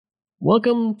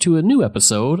Welcome to a new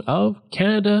episode of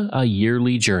Canada, a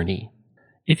Yearly Journey.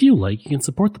 If you like, you can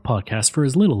support the podcast for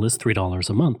as little as $3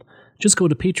 a month. Just go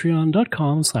to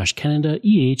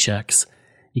patreon.com/CanadaEHX.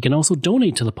 You can also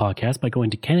donate to the podcast by going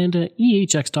to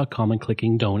CanadaEHX.com and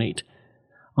clicking Donate.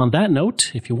 On that note,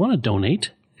 if you want to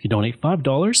donate, if you donate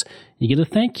 $5, you get a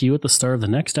thank you at the start of the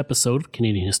next episode of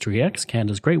Canadian History X,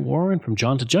 Canada's Great War, and from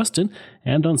John to Justin,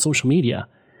 and on social media.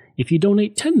 If you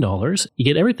donate $10, you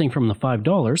get everything from the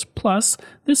 $5, plus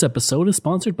this episode is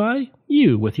sponsored by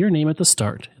you with your name at the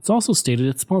start. It's also stated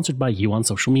it's sponsored by you on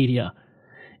social media.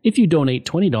 If you donate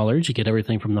 $20, you get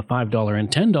everything from the $5 and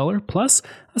 $10, plus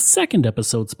a second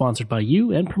episode sponsored by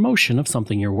you and promotion of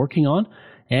something you're working on.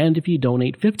 And if you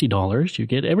donate $50, you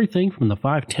get everything from the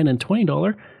 $5, $10, and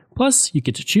 $20, plus you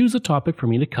get to choose a topic for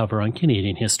me to cover on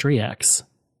Canadian History X.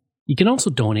 You can also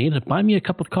donate at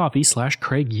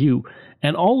buymeacupofcoffee/CraigU,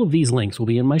 and all of these links will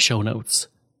be in my show notes.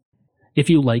 If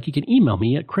you like, you can email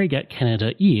me at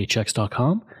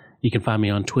craig@canadaehx.com. You can find me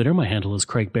on Twitter. My handle is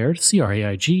Craig Baird,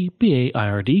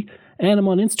 CraigBaird, and I'm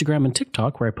on Instagram and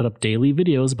TikTok where I put up daily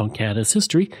videos about Canada's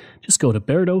history. Just go to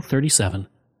Bairdo37.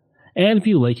 And if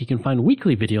you like, you can find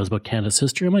weekly videos about Canada's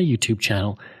history on my YouTube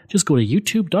channel. Just go to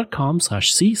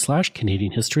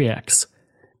youtube.com/c/CanadianHistoryX.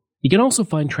 You can also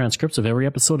find transcripts of every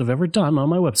episode I've ever done on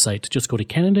my website. Just go to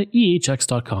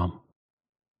CanadaEHX.com.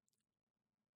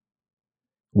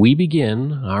 We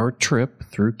begin our trip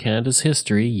through Canada's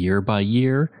history year by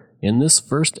year in this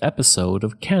first episode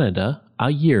of Canada,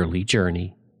 a Yearly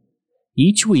Journey.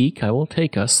 Each week I will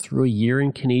take us through a year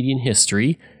in Canadian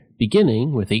history,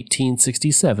 beginning with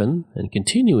 1867 and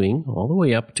continuing all the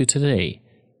way up to today.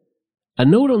 A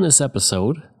note on this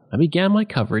episode, I began my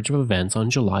coverage of events on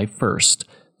July 1st,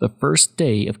 the first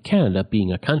day of Canada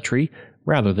being a country,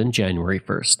 rather than January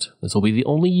 1st. This will be the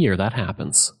only year that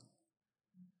happens.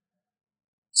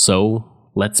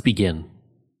 So, let's begin.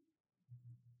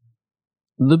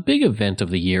 The big event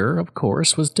of the year, of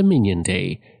course, was Dominion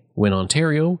Day, when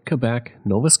Ontario, Quebec,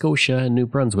 Nova Scotia, and New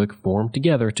Brunswick formed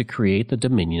together to create the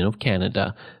Dominion of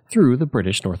Canada through the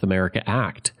British North America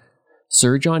Act.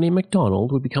 Sir John A.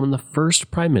 Macdonald would become the first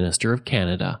Prime Minister of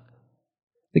Canada.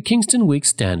 The Kingston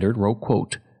Whig-Standard wrote,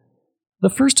 quote, "The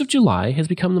 1st of July has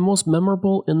become the most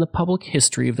memorable in the public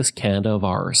history of this Canada of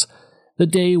ours. The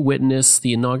day witnessed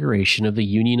the inauguration of the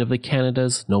Union of the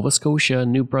Canadas, Nova Scotia,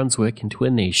 and New Brunswick into a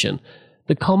nation,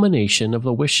 the culmination of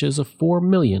the wishes of 4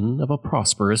 million of a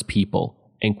prosperous people."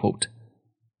 End quote.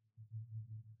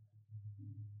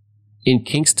 In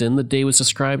Kingston, the day was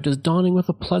described as dawning with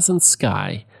a pleasant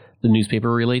sky. The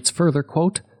newspaper relates further,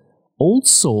 quote, "Old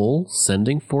Sol,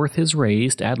 sending forth his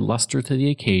rays to add luster to the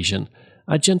occasion,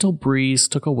 a gentle breeze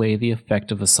took away the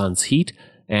effect of the sun's heat,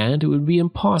 and it would be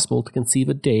impossible to conceive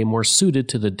a day more suited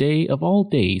to the day of all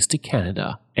days to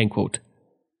Canada." End quote.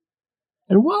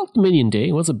 And while Dominion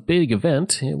Day was a big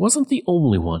event, it wasn't the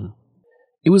only one.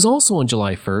 It was also on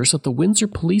July 1st that the Windsor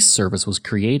Police Service was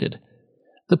created.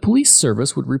 The police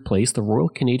service would replace the Royal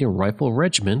Canadian Rifle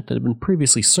Regiment that had been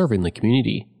previously serving the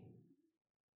community.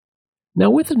 Now,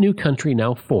 with the new country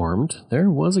now formed, there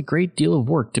was a great deal of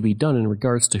work to be done in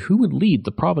regards to who would lead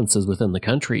the provinces within the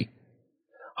country.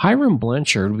 Hiram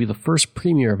Blanchard would be the first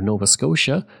Premier of Nova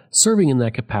Scotia, serving in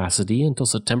that capacity until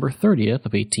September 30th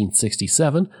of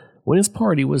 1867, when his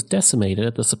party was decimated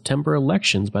at the September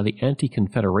elections by the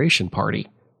Anti-Confederation Party.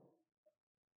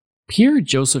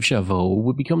 Pierre-Joseph Chauveau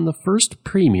would become the first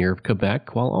Premier of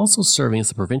Quebec while also serving as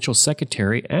the Provincial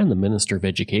Secretary and the Minister of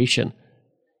Education.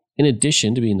 In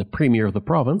addition to being the Premier of the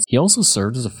province, he also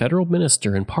served as a federal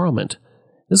minister in Parliament.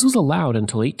 This was allowed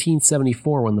until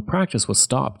 1874 when the practice was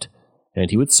stopped, and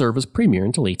he would serve as Premier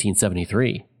until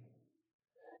 1873.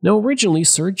 Now originally,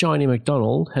 Sir John A.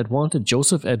 Macdonald had wanted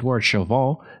Joseph Edward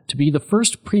Chauveau to be the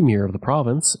first Premier of the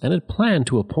province and had planned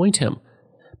to appoint him,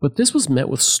 but this was met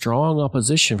with strong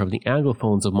opposition from the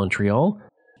Anglophones of Montreal.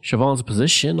 Chauvau's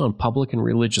position on public and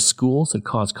religious schools had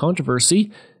caused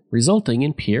controversy, resulting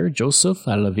in Pierre-Joseph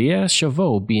Alavier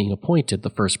Chauveau being appointed the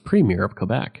first Premier of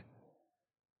Quebec.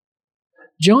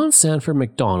 John Sanford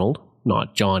Macdonald,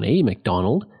 not John A.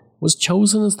 Macdonald, was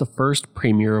chosen as the first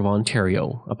Premier of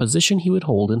Ontario, a position he would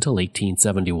hold until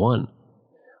 1871.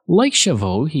 Like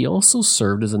Chauveau, he also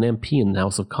served as an MP in the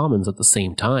House of Commons at the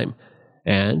same time,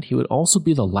 and he would also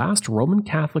be the last Roman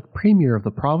Catholic Premier of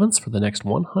the province for the next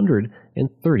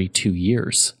 132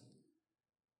 years.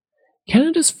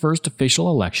 Canada's first official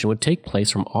election would take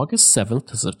place from August 7th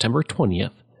to September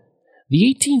 20th. The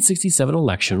 1867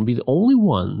 election would be the only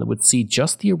one that would see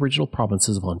just the original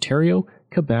provinces of Ontario,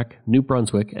 Quebec, New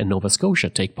Brunswick, and Nova Scotia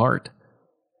take part.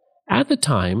 At the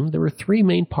time, there were three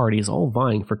main parties all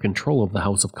vying for control of the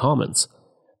House of Commons.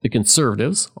 The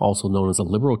Conservatives, also known as the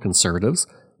Liberal Conservatives,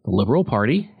 the Liberal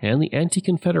Party, and the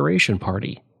Anti-Confederation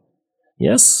Party.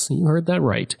 Yes, you heard that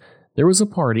right. There was a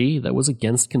party that was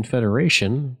against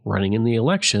Confederation running in the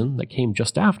election that came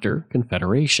just after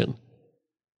Confederation.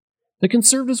 The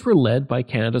Conservatives were led by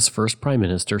Canada's first Prime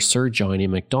Minister, Sir John A.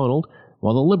 Macdonald,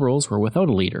 while the Liberals were without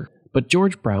a leader, but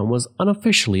George Brown was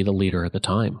unofficially the leader at the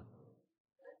time.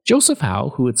 Joseph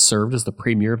Howe, who had served as the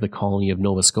Premier of the colony of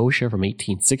Nova Scotia from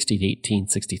 1860 to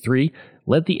 1863,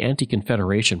 led the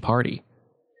Anti-Confederation Party.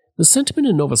 The sentiment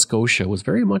in Nova Scotia was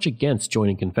very much against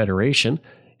joining Confederation,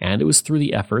 and it was through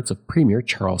the efforts of Premier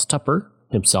Charles Tupper,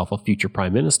 himself a future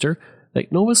Prime Minister,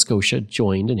 that Nova Scotia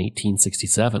joined in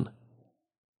 1867.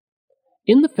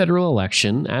 In the federal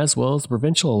election, as well as the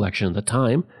provincial election at the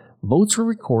time, votes were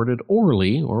recorded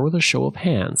orally or with a show of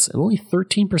hands, and only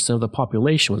 13% of the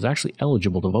population was actually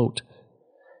eligible to vote.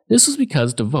 This was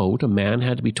because to vote, a man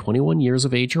had to be 21 years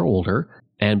of age or older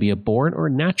and be a born or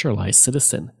naturalized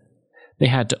citizen. They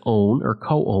had to own or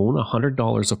co-own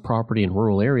 $100 of property in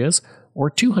rural areas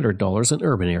or $200 in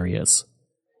urban areas.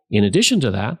 In addition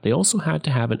to that, they also had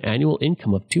to have an annual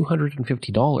income of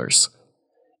 $250.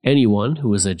 Anyone who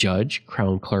was a judge,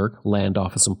 crown clerk, land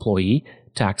office employee,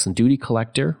 tax and duty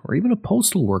collector, or even a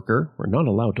postal worker were not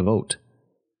allowed to vote.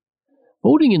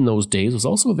 Voting in those days was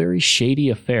also a very shady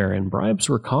affair, and bribes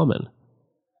were common.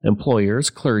 Employers,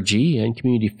 clergy, and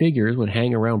community figures would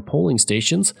hang around polling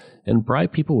stations and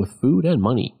bribe people with food and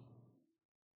money.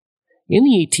 In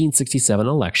the 1867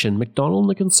 election, Macdonald and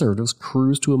the Conservatives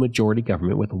cruised to a majority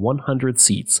government with 100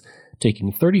 seats,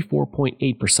 taking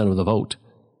 34.8% of the vote.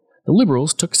 The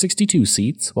Liberals took 62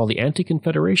 seats, while the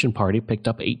Anti-Confederation Party picked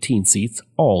up 18 seats,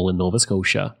 all in Nova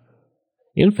Scotia.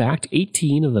 In fact,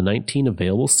 18 of the 19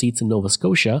 available seats in Nova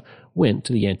Scotia went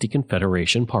to the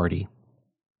Anti-Confederation Party.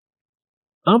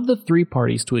 Of the three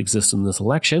parties to exist in this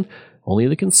election, only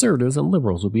the Conservatives and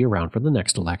Liberals would be around for the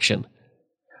next election.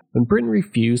 When Britain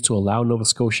refused to allow Nova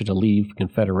Scotia to leave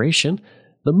Confederation,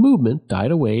 the movement died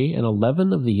away, and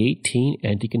 11 of the 18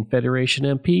 Anti-Confederation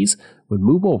MPs would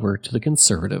move over to the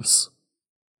Conservatives.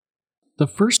 The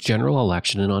first general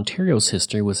election in Ontario's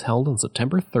history was held on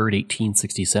September 3,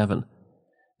 1867.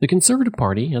 The Conservative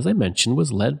Party, as I mentioned,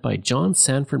 was led by John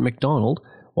Sandford Macdonald,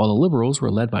 while the Liberals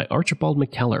were led by Archibald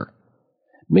McKellar.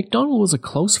 Macdonald was a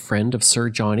close friend of Sir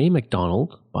John A.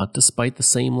 Macdonald, but despite the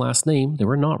same last name, they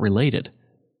were not related.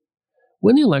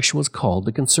 When the election was called,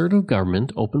 the Conservative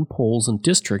government opened polls in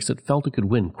districts it felt it could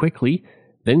win quickly,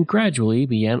 then gradually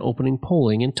began opening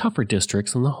polling in tougher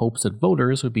districts in the hopes that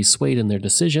voters would be swayed in their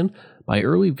decision by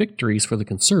early victories for the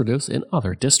Conservatives in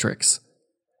other districts.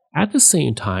 At the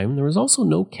same time, there was also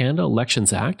no Canada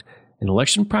Elections Act, and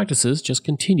election practices just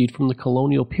continued from the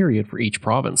colonial period for each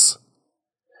province.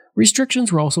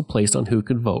 Restrictions were also placed on who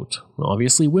could vote.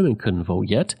 Obviously, women couldn't vote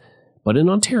yet, but in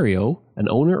Ontario, an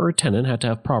owner or a tenant had to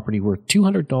have property worth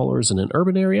 $200 in an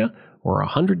urban area or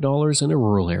 $100 in a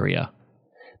rural area.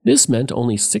 This meant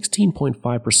only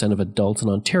 16.5% of adults in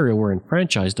Ontario were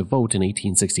enfranchised to vote in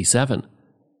 1867.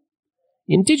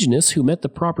 Indigenous who met the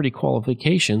property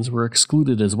qualifications were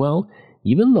excluded as well,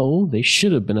 even though they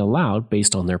should have been allowed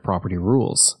based on their property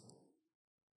rules.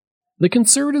 The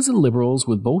Conservatives and Liberals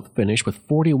would both finish with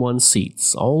 41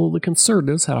 seats, although the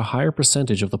Conservatives had a higher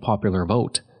percentage of the popular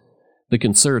vote. The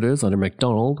Conservatives under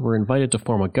Macdonald were invited to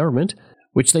form a government,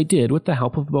 which they did with the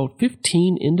help of about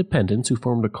 15 independents who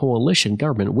formed a coalition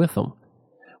government with them.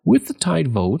 With the tied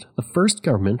vote, the first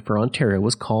government for Ontario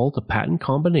was called the Patent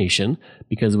Combination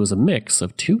because it was a mix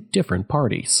of two different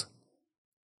parties.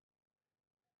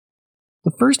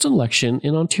 The first election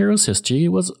in Ontario's history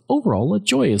was overall a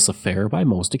joyous affair by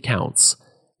most accounts.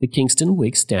 The Kingston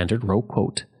Whig Standard wrote,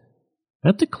 quote,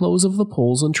 "At the close of the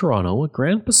polls in Toronto, a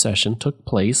grand procession took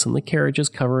place and the carriages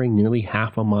covering nearly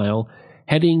half a mile,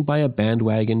 heading by a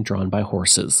bandwagon drawn by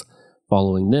horses.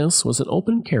 Following this was an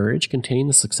open carriage containing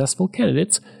the successful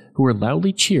candidates who were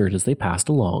loudly cheered as they passed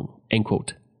along." End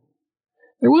quote.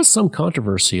 There was some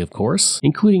controversy, of course,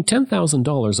 including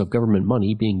 $10,000 of government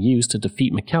money being used to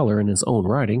defeat McKellar in his own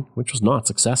riding, which was not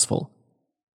successful.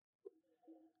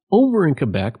 Over in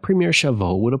Quebec, Premier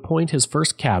Chavot would appoint his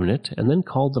first cabinet and then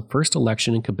called the first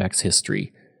election in Quebec's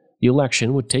history. The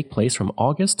election would take place from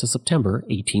August to September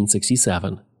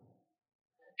 1867.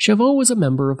 Chavot was a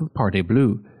member of the Parti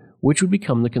Bleu, which would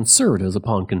become the Conservatives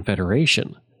upon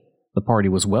Confederation. The party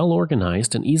was well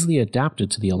organized and easily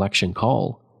adapted to the election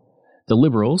call. The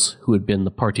Liberals, who had been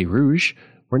the Parti Rouge,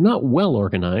 were not well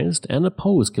organized and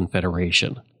opposed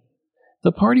Confederation.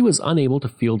 The party was unable to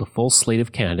field a full slate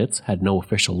of candidates, had no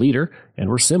official leader, and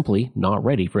were simply not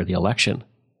ready for the election.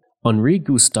 Henri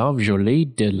Gustave Joly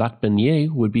de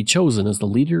Latbinière would be chosen as the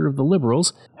leader of the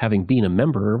Liberals, having been a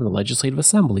member of the Legislative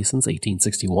Assembly since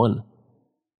 1861.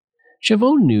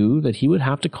 Chauveau knew that he would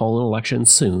have to call an election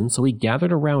soon, so he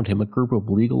gathered around him a group of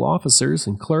legal officers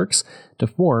and clerks to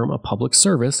form a public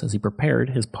service as he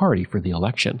prepared his party for the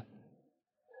election.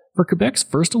 For Quebec's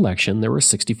first election, there were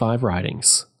 65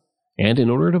 ridings, and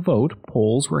in order to vote,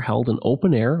 polls were held in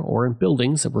open air or in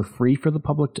buildings that were free for the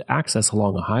public to access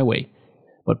along a highway,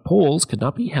 but polls could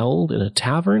not be held in a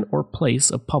tavern or place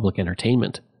of public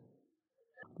entertainment.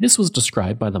 This was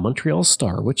described by the Montreal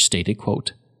Star, which stated,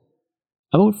 quote,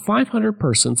 "About 500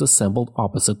 persons assembled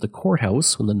opposite the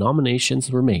courthouse when the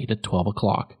nominations were made at 12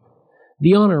 o'clock.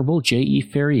 The Honorable J.E.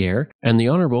 Ferrier and the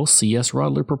Honorable C.S.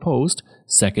 Rodler proposed,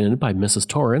 seconded by Mrs.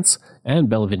 Torrance and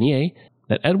Belvinier,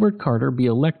 that Edward Carter be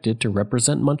elected to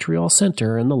represent Montreal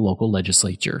Centre in the local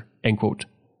legislature." End quote.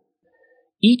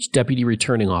 Each deputy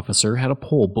returning officer had a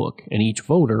poll book, and each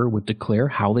voter would declare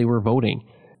how they were voting.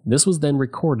 This was then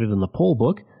recorded in the poll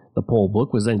book. The poll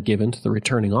book was then given to the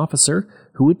returning officer,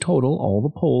 who would total all the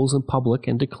polls in public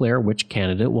and declare which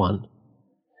candidate won.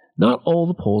 Not all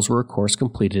the polls were of course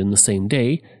completed in the same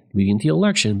day, leading to the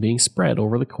election being spread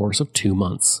over the course of 2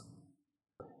 months.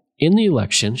 In the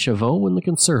election, Chauveau and the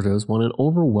Conservatives won an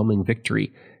overwhelming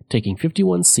victory, taking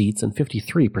 51 seats and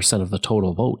 53% of the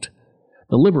total vote.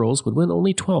 The Liberals would win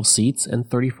only 12 seats and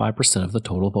 35% of the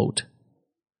total vote.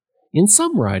 In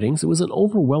some ridings, it was an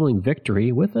overwhelming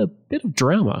victory with a bit of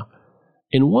drama.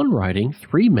 In one riding,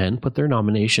 3 men put their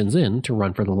nominations in to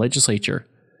run for the legislature.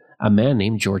 A man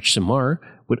named George Simard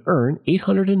would earn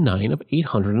 809 of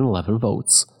 811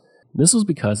 votes. This was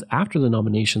because after the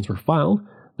nominations were filed,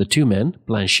 the 2 men,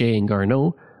 Blanchet and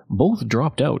Garneau, both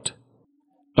dropped out.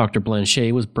 Dr.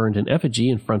 Blanchet was burned in effigy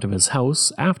in front of his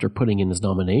house after putting in his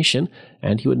nomination,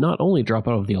 and he would not only drop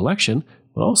out of the election,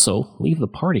 but also leave the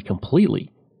party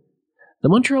completely. The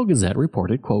Montreal Gazette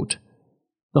reported, quote,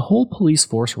 "The whole police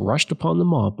force rushed upon the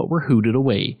mob but were hooted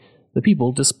away. The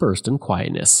people dispersed in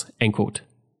quietness." End quote.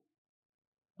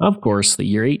 Of course, the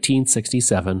year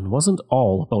 1867 wasn't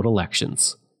all about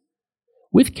elections.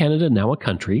 With Canada now a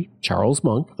country, Charles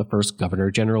Monck, the first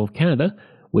Governor-General of Canada,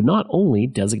 would not only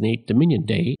designate Dominion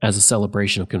Day as a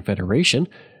celebration of Confederation,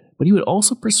 but he would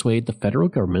also persuade the federal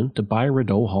government to buy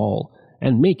Rideau Hall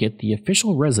and make it the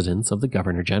official residence of the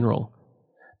Governor-General.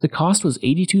 The cost was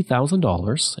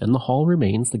 $82,000, and the hall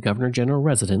remains the Governor-General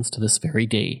residence to this very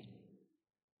day.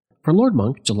 For Lord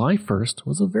Monck, July 1st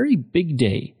was a very big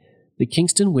day. The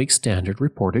Kingston Whig Standard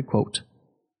reported, quote,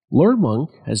 "Lord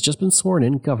Monck has just been sworn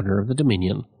in Governor of the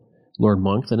Dominion." Lord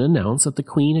Monck then announced that the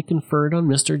Queen had conferred on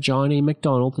Mr. John A.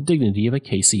 Macdonald the dignity of a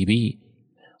KCB.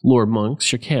 Lord Monck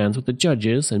shook hands with the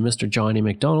judges and Mr. John A.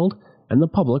 Macdonald, and the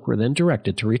public were then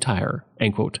directed to retire.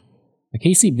 End quote. A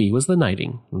KCB was the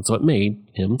knighting, and so it made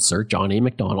him Sir John A.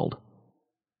 Macdonald.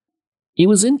 It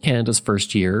was in Canada's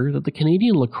first year that the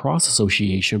Canadian Lacrosse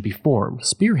Association would be formed,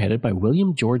 spearheaded by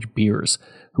William George Beers,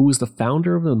 who was the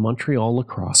founder of the Montreal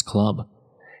Lacrosse Club.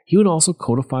 He would also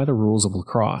codify the rules of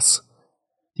lacrosse.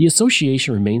 The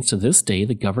association remains to this day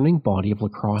the governing body of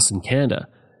lacrosse in Canada,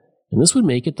 and this would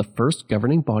make it the first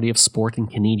governing body of sport in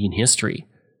Canadian history.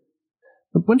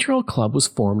 The Montreal Club was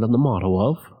formed on the motto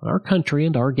of "Our Country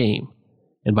and Our Game,"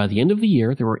 and by the end of the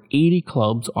year there were 80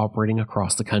 clubs operating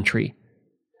across the country.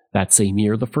 That same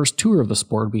year, the first tour of the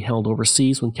sport would be held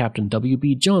overseas when Captain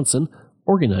W.B. Johnson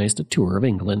organized a tour of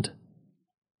England.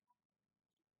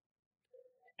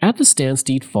 At the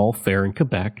Stanstead Fall Fair in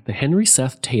Quebec, the Henry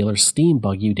Seth Taylor steam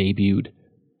buggy debuted.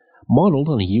 Modeled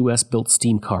on a U.S.-built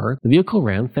steam car, the vehicle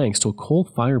ran thanks to a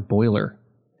coal-fired boiler.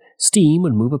 Steam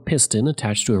would move a piston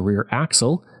attached to a rear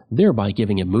axle, thereby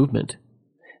giving it movement.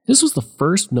 This was the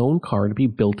first known car to be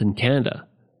built in Canada,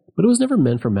 but it was never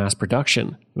meant for mass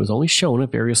production. It was only shown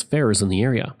at various fairs in the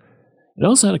area. It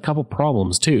also had a couple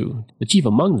problems too, the chief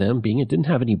among them being it didn't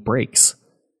have any brakes.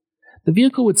 The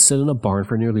vehicle would sit in a barn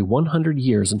for nearly 100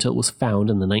 years until it was found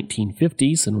in the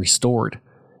 1950s and restored.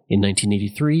 In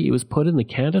 1983, it was put in the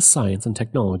Canada Science and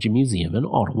Technology Museum in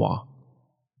Ottawa.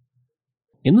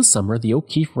 In the summer, the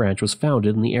O'Keefe Ranch was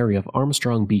founded in the area of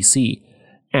Armstrong, BC,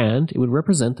 and it would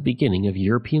represent the beginning of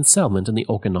European settlement in the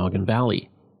Okanagan Valley.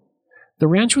 The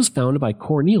ranch was founded by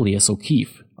Cornelius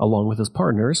O'Keefe, along with his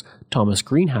partners Thomas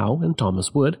Greenhow and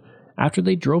Thomas Wood, after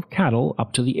they drove cattle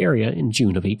up to the area in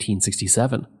June of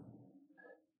 1867.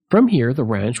 From here, the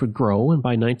ranch would grow, and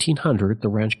by 1900, the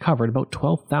ranch covered about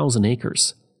 12,000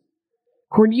 acres.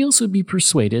 Cornelius would be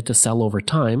persuaded to sell over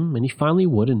time, and he finally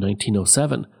would in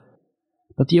 1907.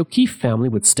 But the O'Keefe family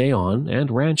would stay on and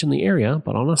ranch in the area,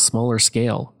 but on a smaller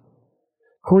scale.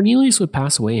 Cornelius would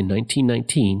pass away in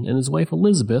 1919, and his wife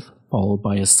Elizabeth followed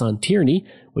by his son Tierney,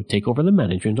 would take over the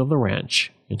management of the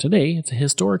ranch, and today it's a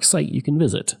historic site you can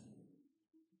visit.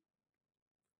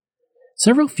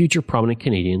 Several future prominent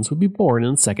Canadians would be born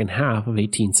in the second half of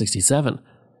 1867,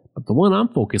 but the one I'm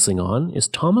focusing on is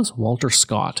Thomas Walter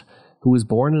Scott, who was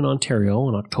born in Ontario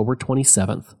on October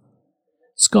 27th.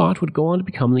 Scott would go on to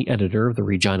become the editor of the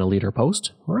Regina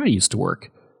Leader-Post, where I used to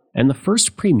work, and the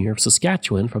first Premier of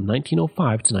Saskatchewan from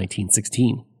 1905 to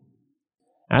 1916.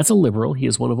 As a Liberal, he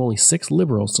is one of only 6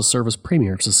 Liberals to serve as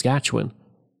Premier of Saskatchewan.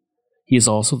 He is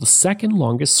also the second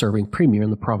longest-serving Premier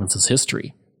in the province's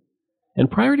history.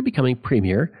 And prior to becoming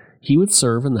Premier, he would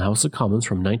serve in the House of Commons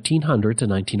from 1900 to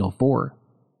 1904.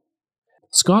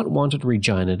 Scott wanted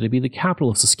Regina to be the capital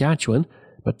of Saskatchewan,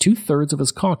 but 2/3 of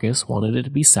his caucus wanted it to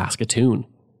be Saskatoon.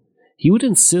 He would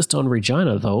insist on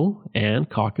Regina, though, and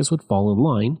caucus would fall in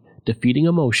line, defeating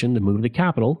a motion to move the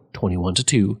capital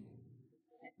 21-2.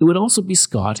 It would also be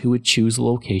Scott who would choose the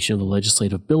location of the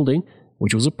legislative building,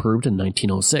 which was approved in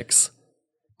 1906.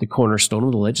 The cornerstone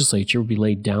of the legislature would be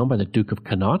laid down by the Duke of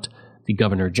Connaught, the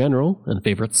Governor-General and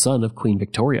favorite son of Queen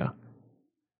Victoria.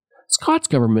 Scott's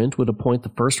government would appoint the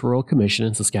first Royal Commission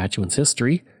in Saskatchewan's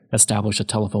history, establish a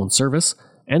telephone service,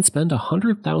 and spend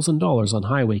 $100,000 on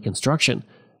highway construction,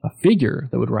 a figure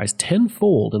that would rise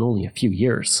tenfold in only a few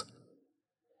years.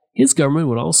 His government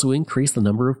would also increase the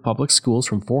number of public schools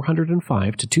from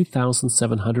 405 to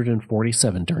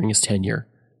 2,747 during his tenure.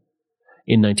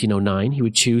 In 1909, he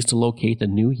would choose to locate the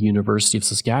new University of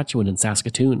Saskatchewan in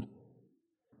Saskatoon.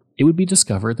 It would be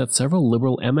discovered that several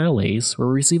Liberal MLAs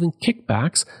were receiving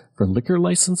kickbacks for liquor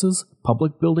licenses,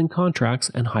 public building contracts,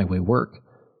 and highway work.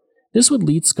 This would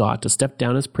lead Scott to step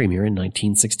down as Premier in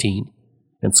 1916,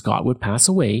 and Scott would pass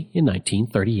away in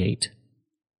 1938.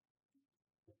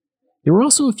 There were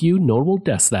also a few notable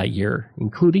deaths that year,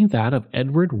 including that of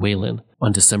Edward Whalen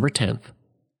on December 10th.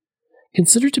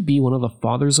 Considered to be one of the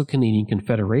fathers of Canadian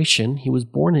Confederation, he was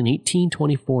born in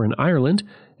 1824 in Ireland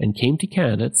and came to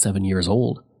Canada at 7 years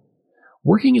old.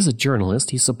 Working as a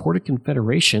journalist, he supported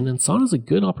Confederation and saw it as a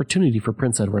good opportunity for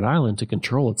Prince Edward Island to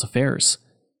control its affairs.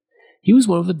 He was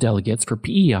one of the delegates for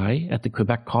PEI at the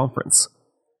Quebec Conference.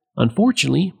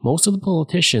 Unfortunately, most of the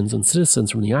politicians and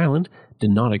citizens from the island did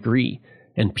not agree,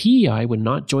 and PEI would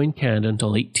not join Canada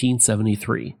until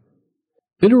 1873.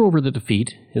 Bitter over the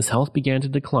defeat, his health began to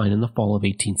decline in the fall of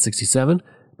 1867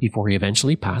 before he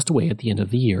eventually passed away at the end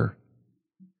of the year.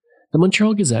 The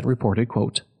Montreal Gazette reported,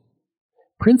 quote,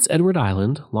 Prince Edward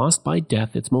Island lost by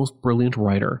death its most brilliant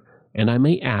writer, and I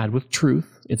may add with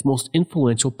truth, its most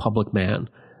influential public man,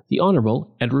 the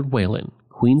Honourable Edward Whalen,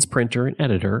 Queen's printer and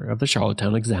editor of the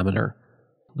Charlottetown Examiner.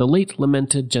 The late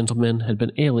lamented gentleman had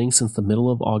been ailing since the middle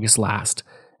of August last,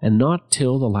 and not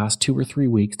till the last 2 or 3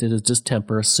 weeks did his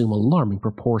distemper assume alarming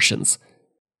proportions.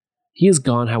 He is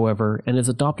gone, however, and his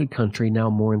adopted country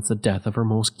now mourns the death of her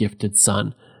most gifted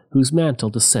son, whose mantle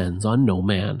descends on no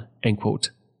man. End quote.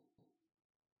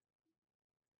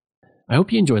 I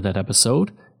hope you enjoyed that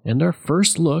episode, and our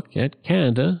first look at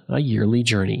Canada, a yearly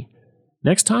journey.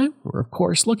 Next time, we're of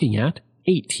course looking at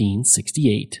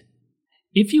 1868.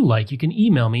 If you like, you can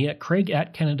email me at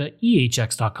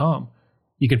craig@canadaehx.com.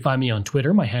 You can find me on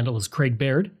Twitter. My handle is Craig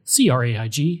Baird,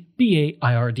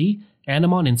 CraigBaird, and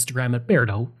I'm on Instagram at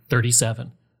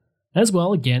Bairdo37. As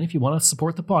well, again, if you want to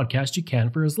support the podcast, you can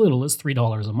for as little as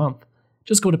 $3 a month.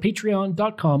 Just go to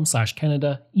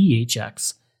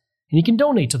patreon.com/CanadaEHX. And you can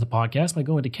donate to the podcast by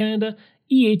going to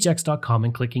CanadaEHX.com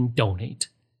and clicking Donate.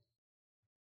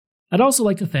 I'd also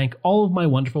like to thank all of my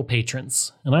wonderful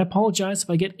patrons, and I apologize if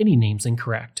I get any names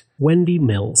incorrect. Wendy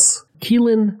Mills,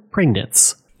 Keelan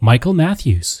Prignitz, Michael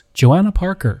Matthews, Joanna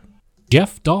Parker,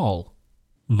 Jeff Dahl,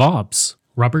 Vobs,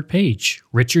 Robert Page,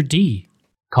 Richard D.,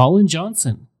 Colin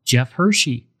Johnson, Jeff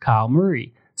Hershey, Kyle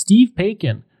Murray, Steve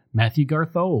Pakin, Matthew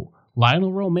Gartho,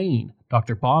 Lionel Romaine,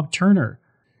 Dr. Bob Turner,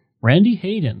 Randy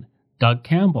Hayden, Doug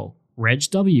Campbell, Reg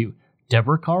W.,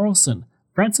 Deborah Carlson,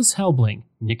 Francis Helbling,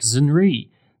 Nick Zinri,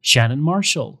 Shannon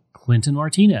Marshall, Clinton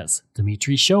Martinez,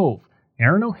 Dimitri Shove,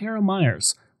 Aaron O'Hara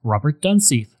Myers, Robert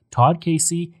Dunseith, Todd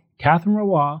Casey, Catherine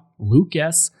Roy, Luke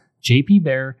S., JP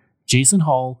Bear, Jason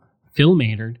Hall, Phil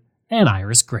Maynard, and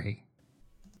Iris Gray.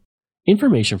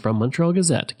 Information from Montreal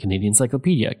Gazette, Canadian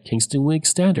Encyclopedia, Kingston Whig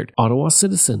Standard, Ottawa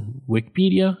Citizen,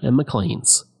 Wikipedia, and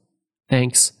Maclean's.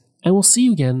 Thanks, and we'll see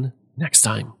you again next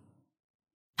time.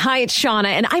 Hi, it's Shauna,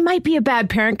 and I might be a bad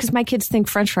parent because my kids think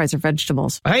French fries are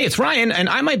vegetables. Hey, it's Ryan, and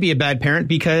I might be a bad parent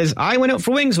because I went out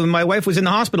for wings when my wife was in the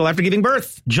hospital after giving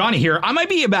birth. Johnny here. I might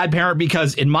be a bad parent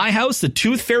because in my house, the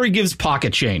tooth fairy gives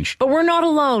pocket change. But we're not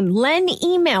alone. Len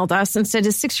emailed us and said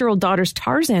his 6-year-old daughter's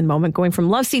Tarzan moment going from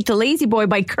love seat to lazy boy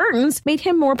by curtains made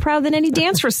him more proud than any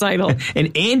dance recital.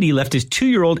 And Andy left his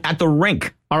 2-year-old at the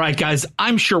rink. All right, guys,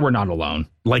 I'm sure we're not alone.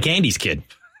 Like Andy's kid.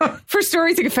 For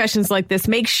stories and confessions like this,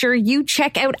 make sure you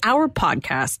check out our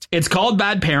podcast. It's called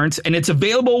Bad Parents, and it's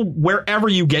available wherever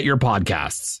you get your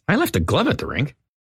podcasts. I left a glove at the rink.